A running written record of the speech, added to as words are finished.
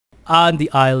on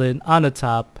the island on the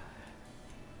top,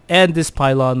 and this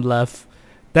pylon left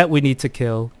that we need to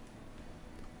kill.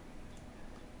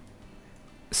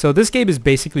 So this game is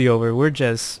basically over. We're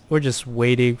just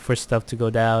waiting for stuff to go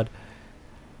down.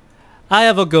 I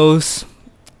have a ghost.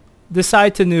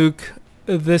 Decide to nuke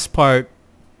this part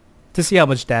to see how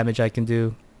much damage I can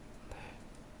do.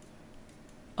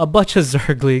 A bunch of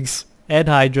Zerglings and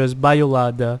Hydras by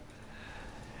Yolanda.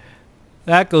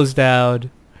 That goes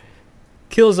down.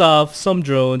 Kills off some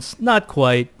drones. Not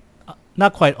quite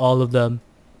all of them.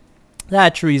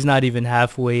 That tree's not even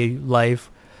halfway life.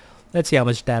 Let's see how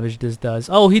much damage this does.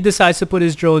 Oh, he decides to put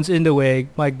his drones in the way.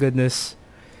 My goodness.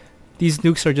 These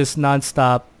nukes are just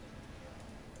non-stop.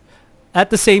 At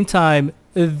the same time,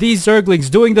 these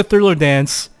Zerglings doing the Thriller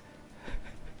dance.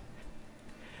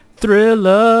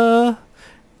 Thriller!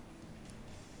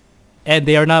 And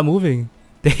they are not moving.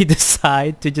 They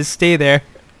decide to just stay there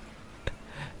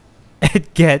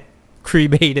and get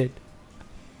cremated.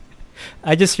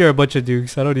 I just hear a bunch of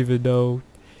nukes. I don't even know.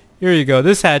 Here you go.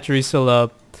 This hatchery's still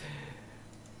up.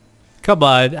 Come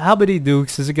on. How many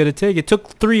nukes is it going to take? It took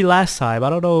 3 last time. I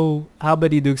don't know how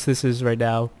many nukes this is right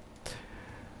now.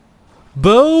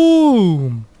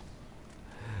 Boom!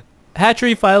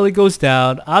 Hatchery finally goes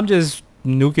down. I'm just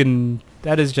nuking.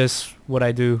 That is just what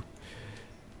I do.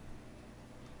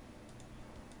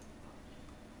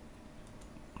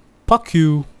 Fuck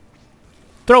you.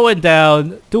 Throw it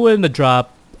down. Doing the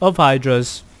drop of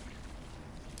Hydras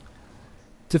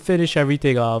to finish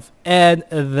everything off, and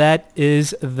that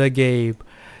is the game.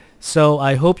 So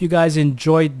I hope you guys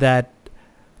enjoyed that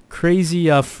crazy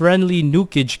friendly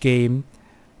nukage game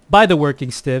by the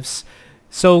Working Stiffs.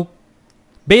 So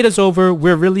beta's over.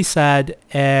 We're really sad,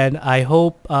 and I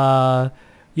hope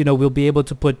you know, we'll be able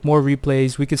to put more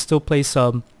replays. We could still play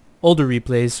some older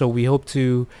replays, so we hope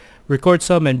to record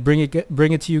some and bring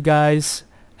it to you guys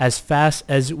as fast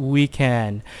as we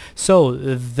can. So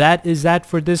that is that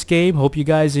for this game. Hope you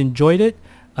guys enjoyed it.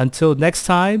 Until next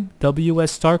time,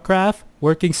 WS Starcraft,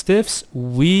 Working Stiffs,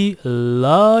 we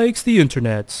likes the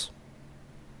internets.